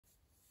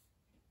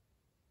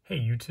Hey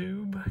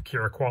YouTube,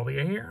 Kira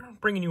Qualia here,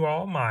 bringing you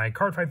all my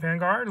Cardfight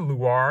Vanguard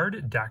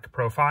Luard deck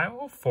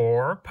profile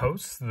for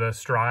post the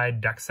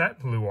Stride deck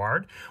set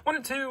Luard.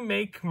 Wanted to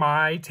make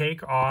my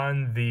take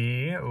on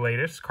the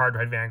latest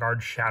Cardfight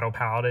Vanguard Shadow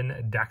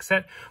Paladin deck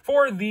set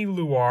for the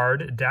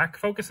Luard deck,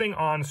 focusing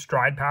on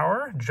Stride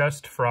power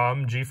just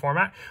from G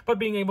format, but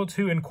being able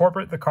to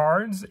incorporate the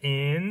cards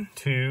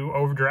into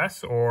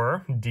Overdress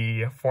or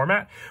D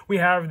format. We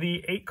have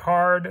the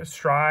 8-card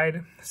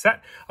Stride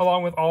set,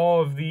 along with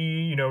all of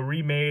the,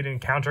 remade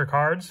encounter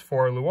cards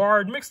for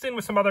Luard, mixed in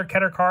with some other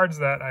Keter cards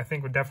that I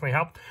think would definitely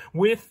help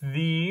with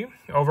the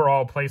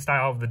overall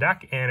playstyle of the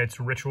deck and its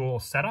ritual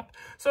setup.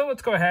 So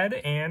let's go ahead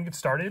and get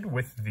started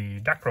with the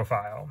deck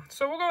profile.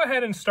 So we'll go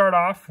ahead and start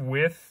off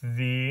with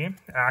the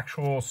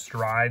actual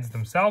strides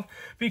themselves,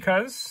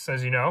 because,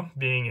 as you know,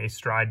 being a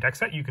Stride deck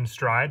set, you can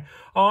stride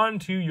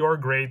onto your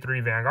Grade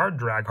 3 Vanguard,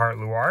 Dragheart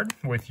Luard,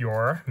 with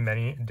your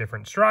many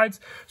different strides.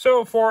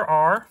 So for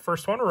our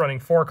first one, we're running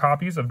 4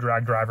 copies of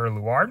Drag Driver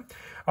Luard.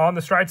 On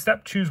the stride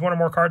step, choose one or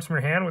more cards from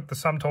your hand with the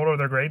sum total of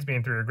their grades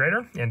being 3 or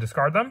greater, and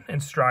discard them,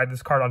 and stride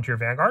this card onto your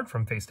Vanguard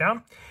from face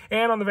down.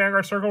 And on the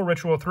Vanguard circle,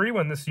 Ritual 3,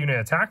 when this unit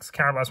attacks,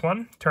 counterblast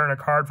 1, turn a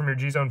card from your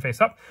G-zone face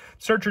up,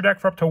 search your deck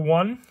for up to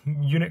 1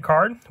 unit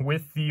card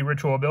with the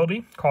Ritual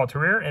ability, call it to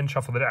rear, and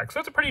shuffle the deck. So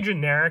it's a pretty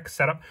generic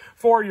setup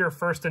for your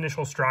first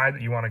initial stride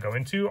that you want to go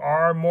into.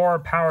 Our more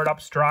powered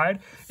up stride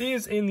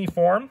is in the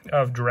form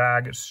of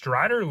Drag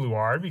Strider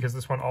Luard, because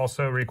this one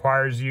also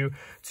requires you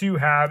to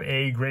have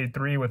a Grade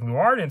 3 with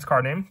Luard and its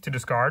card name to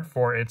discard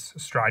for its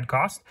stride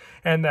cost.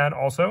 And then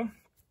also,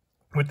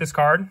 with this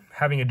card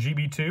having a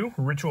GB2,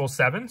 Ritual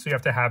 7, so you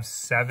have to have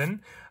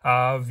 7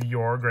 of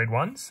your grade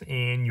 1s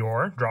in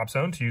your drop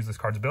zone to use this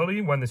card's ability.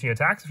 When this unit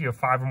attacks, if you have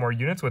 5 or more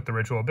units with the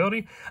Ritual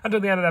ability,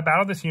 until the end of that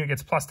battle, this unit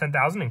gets plus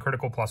 10,000 and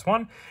critical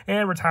 +1,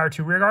 and retire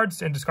 2 rear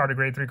guards and discard a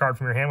grade 3 card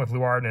from your hand with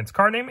Luard and its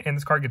card name, and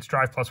this card gets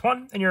drive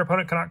 +1, and your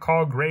opponent cannot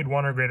call grade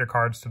 1 or greater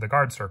cards to the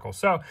guard circle.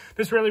 So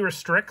this really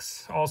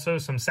restricts also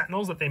some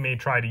sentinels that they may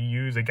try to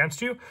use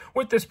against you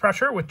with this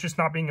pressure, with just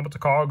not being able to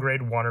call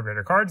grade 1 or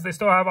greater cards. They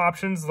still have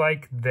options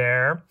like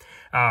their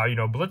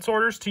blitz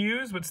orders to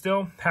use, but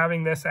still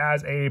having this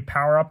as a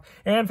power up.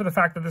 And for the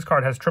fact that this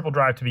card has triple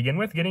drive to begin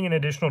with, getting an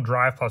additional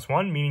drive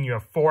 +1, meaning you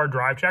have 4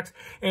 drive checks,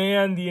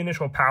 and the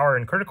initial power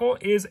and critical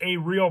is a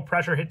real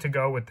pressure hit to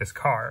go with this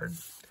card.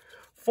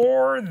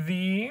 For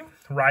the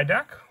Ride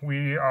deck,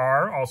 we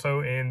are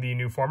also in the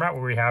new format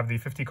where we have the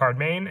 50-card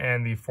main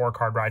and the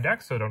 4-card Ride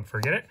deck, so don't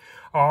forget it.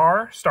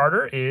 Our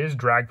starter is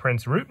Drag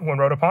Prince Root. When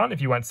rode upon,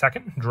 if you went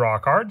second, draw a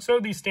card. So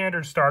the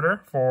standard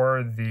starter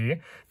for the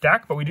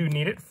deck, but we do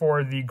need it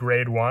for the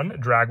Grade 1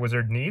 Drag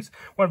Wizard Knees.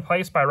 When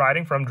placed by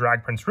riding from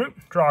Drag Prince Root,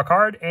 draw a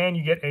card, and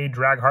you get a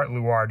Dragheart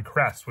Luard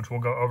crest, which we'll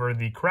go over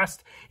the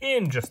crest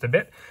in just a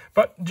bit.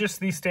 But just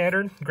the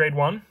standard Grade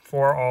 1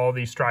 for all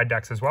the Stride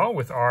decks as well,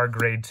 with our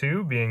Grade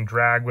 2 being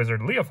Drag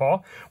Wizard Leofall.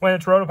 When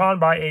it's rode upon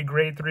by a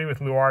Grade 3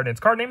 with Luard and its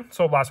card name,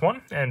 Soul Blast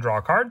 1 and draw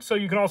a card. So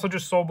you can also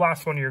just Soul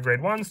Blast one of your Grade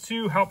 1s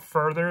to help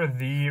further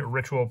the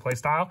ritual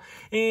playstyle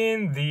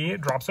in the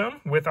drop zone,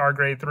 with our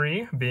Grade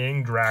 3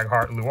 being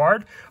Dragheart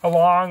Luard,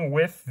 along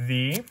with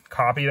the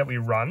copy that we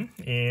run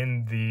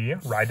in the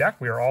Ride deck.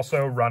 We are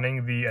also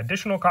running the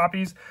additional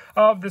copies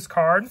of this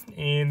card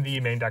in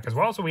the main deck as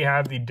well. So we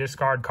have the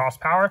discard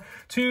cost power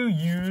to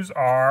use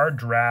our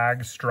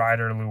Drag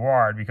Strider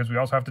Luard, because we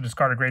also have to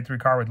discard a Grade 3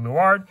 card with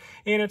Luard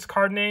in its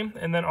card name,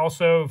 and then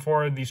also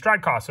for the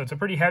stride cost. So it's a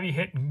pretty heavy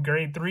hit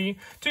Grade 3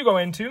 to go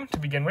into to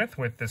begin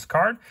with this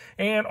card.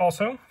 And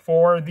also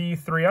for the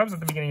 3-ofs at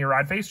the beginning of your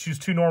ride phase, choose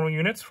 2 normal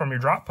units from your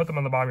drop, put them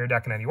on the bottom of your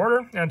deck in any order,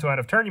 and until end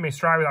of turn you may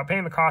stride without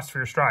paying the cost for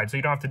your stride. So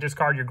you don't have to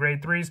discard your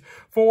Grade 3s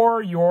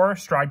for your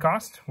stride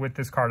cost with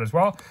this card as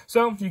well.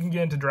 So you can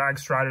get into Drag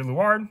Strider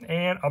Luard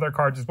and other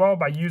cards as well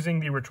by using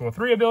the Ritual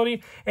 3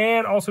 ability,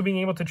 and also being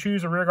able to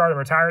choose a rear guard and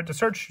retire it to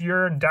search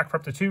your deck for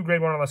up to 2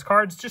 Grade 1 or less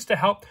cards, just to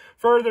help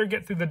further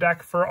get through the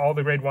deck for all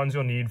the Grade 1s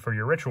you'll need for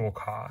your ritual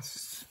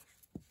costs.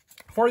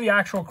 For the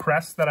actual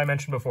crest that I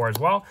mentioned before as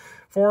well,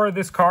 for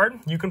this card,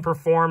 you can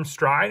perform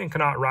Stride and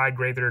cannot ride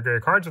Grade 3 or greater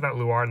cards without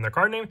Luard in their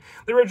card name.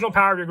 The original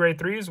power of your Grade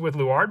 3s with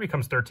Luard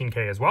becomes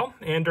 13k as well.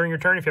 And during your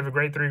turn, if you have a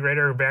Grade 3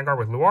 greater Vanguard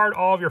with Luard,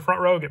 all of your front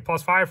row get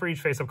 +5 for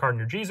each face-up card in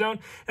your G-zone.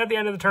 And at the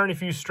end of the turn,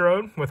 if you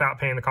strode without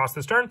paying the cost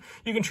this turn,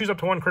 you can choose up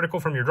to 1 critical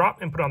from your drop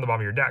and put it on the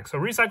bottom of your deck. So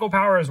recycle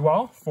power as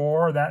well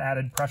for that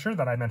added pressure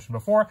that I mentioned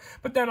before,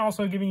 but then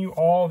also giving you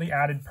all the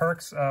added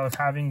perks of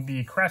having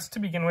the crest to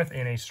begin with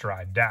in a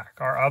Stride deck.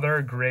 Our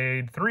other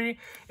Grade 3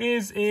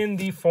 is in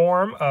the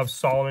form of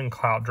Solomon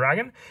Cloud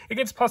Dragon. It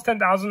gets plus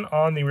 10,000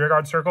 on the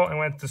rearguard circle, and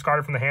when it's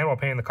discarded from the hand while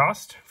paying the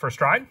cost for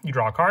stride, you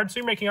draw a card. So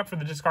you're making up for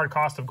the discard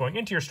cost of going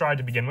into your stride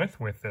to begin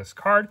with this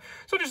card.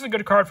 So just a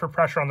good card for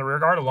pressure on the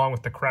rearguard, along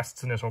with the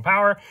crest's initial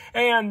power,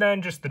 and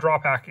then just the draw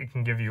pack it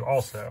can give you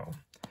also.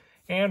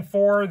 And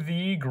for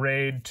the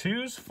grade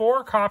 2s,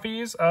 4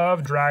 copies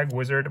of Drag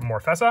Wizard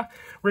Morfessa,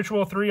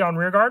 Ritual 3 on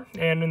rearguard,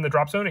 and in the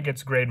drop zone it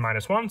gets grade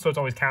 -1, so it's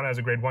always counted as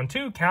a grade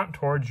 1/2, count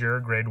towards your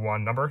grade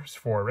 1 numbers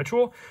for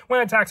Ritual. When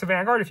it attacks a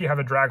Vanguard, if you have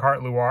a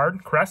Dragheart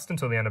Luard crest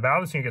until the end of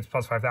battle, this unit gets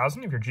plus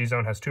 5,000. If your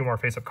G-Zone has 2 more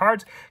face-up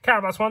cards,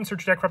 counter +1,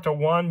 search your deck for up to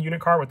 1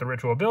 unit card with the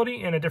Ritual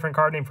ability and a different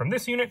card name from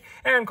this unit,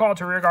 and call it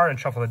to rearguard and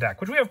shuffle the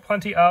deck, which we have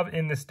plenty of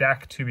in this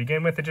deck to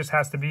begin with. It just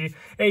has to be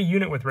a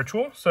unit with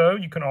Ritual, so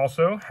you can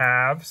also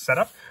have set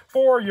up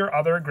for your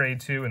other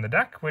grade 2 in the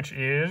deck, which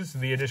is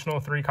the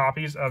additional 3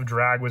 copies of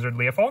Drag Wizard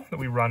Leofol that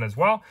we run as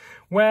well.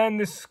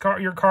 When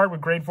your card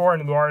with grade 4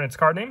 and Luard and its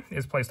card name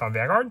is placed on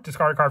Vanguard,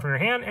 discard a card from your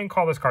hand and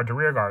call this card to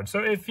rearguard. So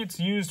if it's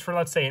used for,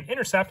 let's say, an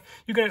intercept,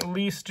 you can at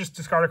least just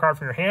discard a card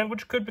from your hand,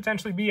 which could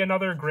potentially be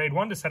another grade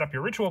 1 to set up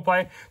your Ritual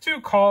play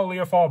to call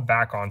Leofol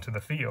back onto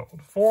the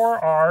field. For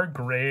our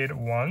grade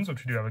 1s,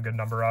 which we do have a good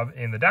number of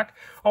in the deck,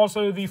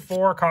 also the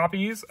 4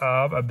 copies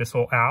of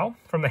Abyssal Owl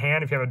from the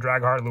hand. If you have a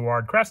Dragheart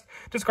Luard crest,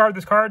 discard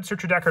this card,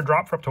 search your deck or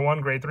drop for up to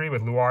 1 grade 3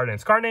 with Luard and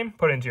its card name,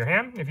 put it into your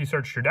hand. If you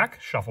searched your deck,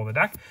 shuffle the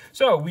deck.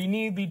 So we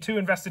need the 2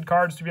 invested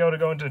cards to be able to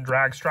go into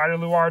Drag Strider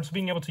Luard, so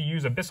being able to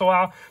use Abyssal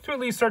Owl to at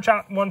least search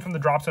out 1 from the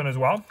drop zone as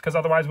well, because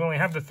otherwise we only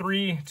have the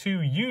 3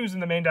 to use in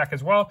the main deck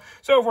as well.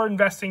 So if we're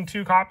investing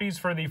 2 copies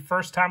for the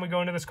first time we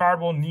go into this card,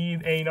 we'll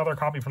need another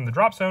copy from the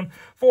drop zone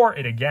for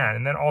it again.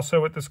 And then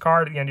also with this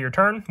card at the end of your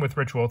turn, with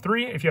Ritual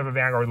 3, if you have a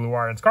Vanguard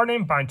Luard and its card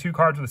name, bind 2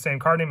 cards with the same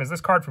card name as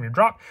this card from your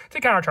drop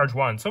to countercharge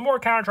 1. So more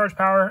countercharge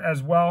power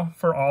as well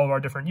for all of our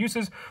different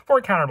uses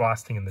for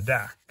counterblasting in the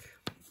deck.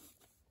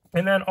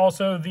 And then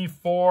also the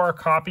 4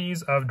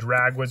 copies of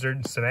Drag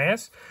Wizard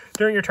Cineas.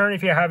 During your turn,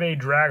 if you have a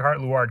Dragheart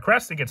Luard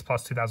crest, it gets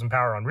plus 2,000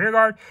 power on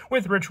rearguard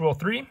with Ritual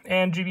 3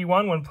 and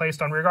GB1 when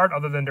placed on rearguard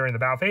other than during the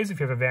battle phase. If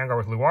you have a Vanguard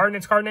with Luard and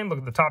its card name, look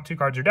at the top 2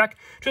 cards of your deck,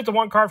 choose the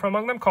 1 card from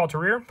among them, call to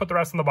rear, put the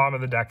rest on the bottom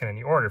of the deck in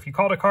any order. If you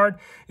called a card,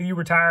 you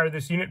retire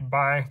this unit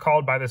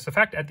called by this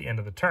effect at the end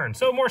of the turn.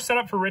 So more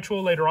setup for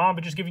Ritual later on,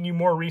 but just giving you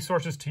more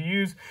resources to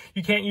use.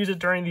 You can't use it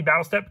during the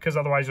battle step because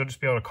otherwise you'll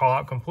just be able to call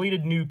out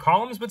completed new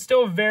columns, but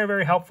still very,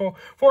 very helpful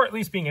for at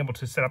least being able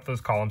to set up those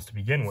columns to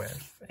begin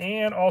with.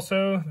 And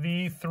also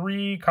the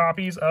 3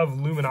 copies of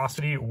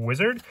Luminosity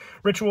Wizard.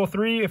 Ritual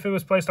 3, if it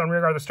was placed on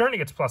rearguard this turn, it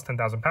gets plus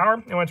 10,000 power.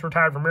 And when it's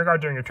retired from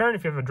rearguard during your turn,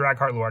 if you have a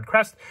Dragheart Luard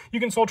crest, you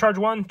can soul charge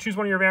 1, choose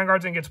one of your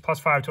Vanguards, and gets plus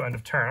 5 to end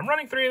of turn. I'm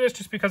running 3 of this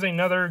just because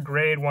another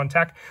grade 1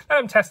 tech that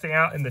I'm testing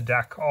out in the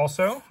deck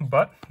also,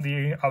 but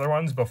the other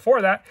ones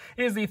before that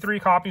is the 3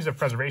 copies of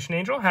Preservation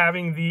Angel,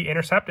 having the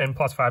intercept and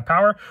plus 5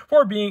 power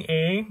for being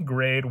a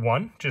grade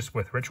 1 just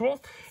with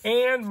Ritual.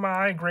 And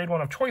my grade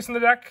 1 of choice in the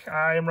deck,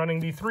 I am running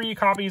the 3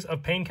 copies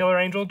of Painkiller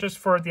Angel just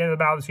for at the end of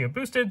the battle this unit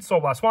boosted, Soul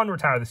Blast 1,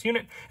 retire this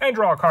unit, and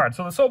draw a card.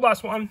 So the Soul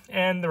Blast 1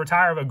 and the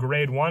retire of a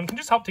grade 1 can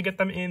just help to get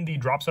them in the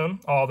drop zone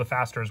all the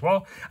faster as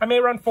well. I may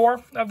run 4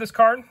 of this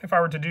card. If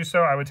I were to do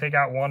so, I would take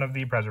out 1 of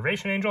the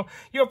Preservation Angel.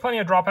 You have plenty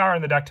of draw power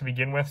in the deck to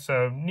begin with,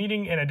 so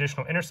needing an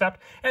additional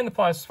intercept and the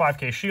plus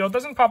 5k shield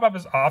doesn't pop up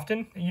as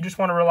often. You just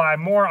want to rely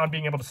more on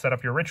being able to set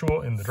up your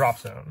Ritual in the drop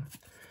zone.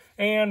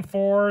 And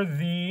for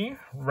the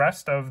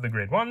rest of the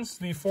grade 1s,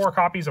 the 4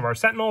 copies of our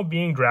Sentinel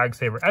being Drag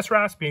Saber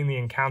Esras, being the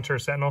Encounter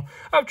Sentinel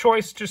of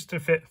choice, just to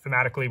fit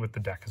thematically with the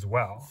deck as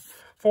well.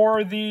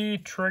 For the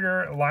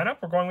trigger lineup,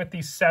 we're going with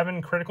the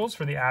 7 criticals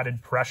for the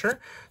added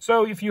pressure.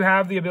 So if you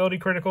have the ability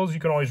criticals, you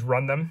can always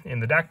run them in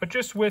the deck, but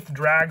just with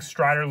Drag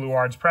Strider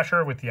Luard's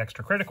pressure with the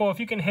extra critical, if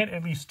you can hit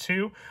at least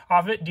 2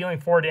 off it, dealing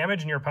 4 damage,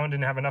 and your opponent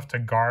didn't have enough to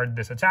guard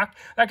this attack,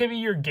 that could be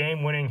your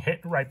game-winning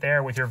hit right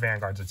there with your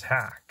Vanguard's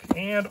attack.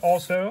 And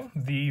also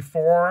the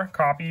 4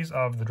 copies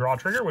of the draw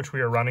trigger, which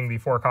we are running the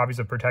 4 copies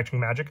of Protecting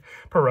Magic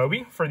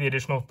Perobi for the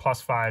additional plus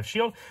 5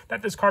 shield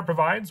that this card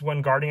provides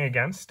when guarding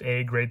against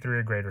a grade 3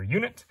 or greater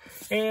unit.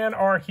 And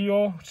our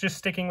heal, just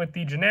sticking with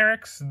the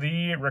generics,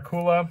 the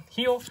Rakula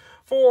heal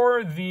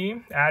for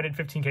the added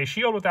 15k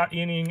shield without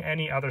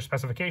any other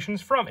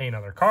specifications from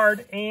another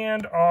card.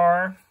 And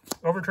our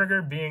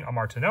overtrigger being a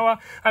Martinoa.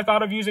 I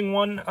thought of using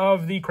one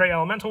of the Cray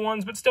Elemental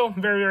ones, but still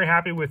very, very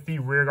happy with the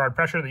rearguard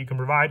pressure that you can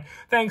provide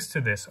thanks to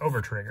this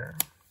overtrigger.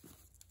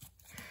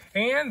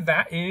 And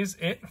that is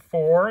it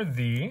for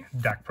the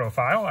deck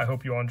profile. I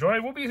hope you all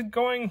enjoyed. We'll be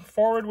going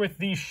forward with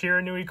the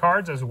Shiranui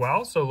cards as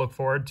well, so look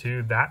forward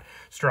to that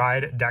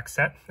Stride deck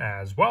set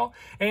as well.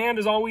 And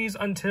as always,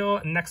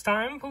 until next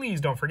time,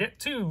 please don't forget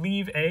to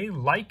leave a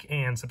like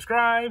and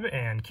subscribe,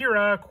 and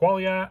Kira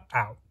Qualia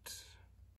out.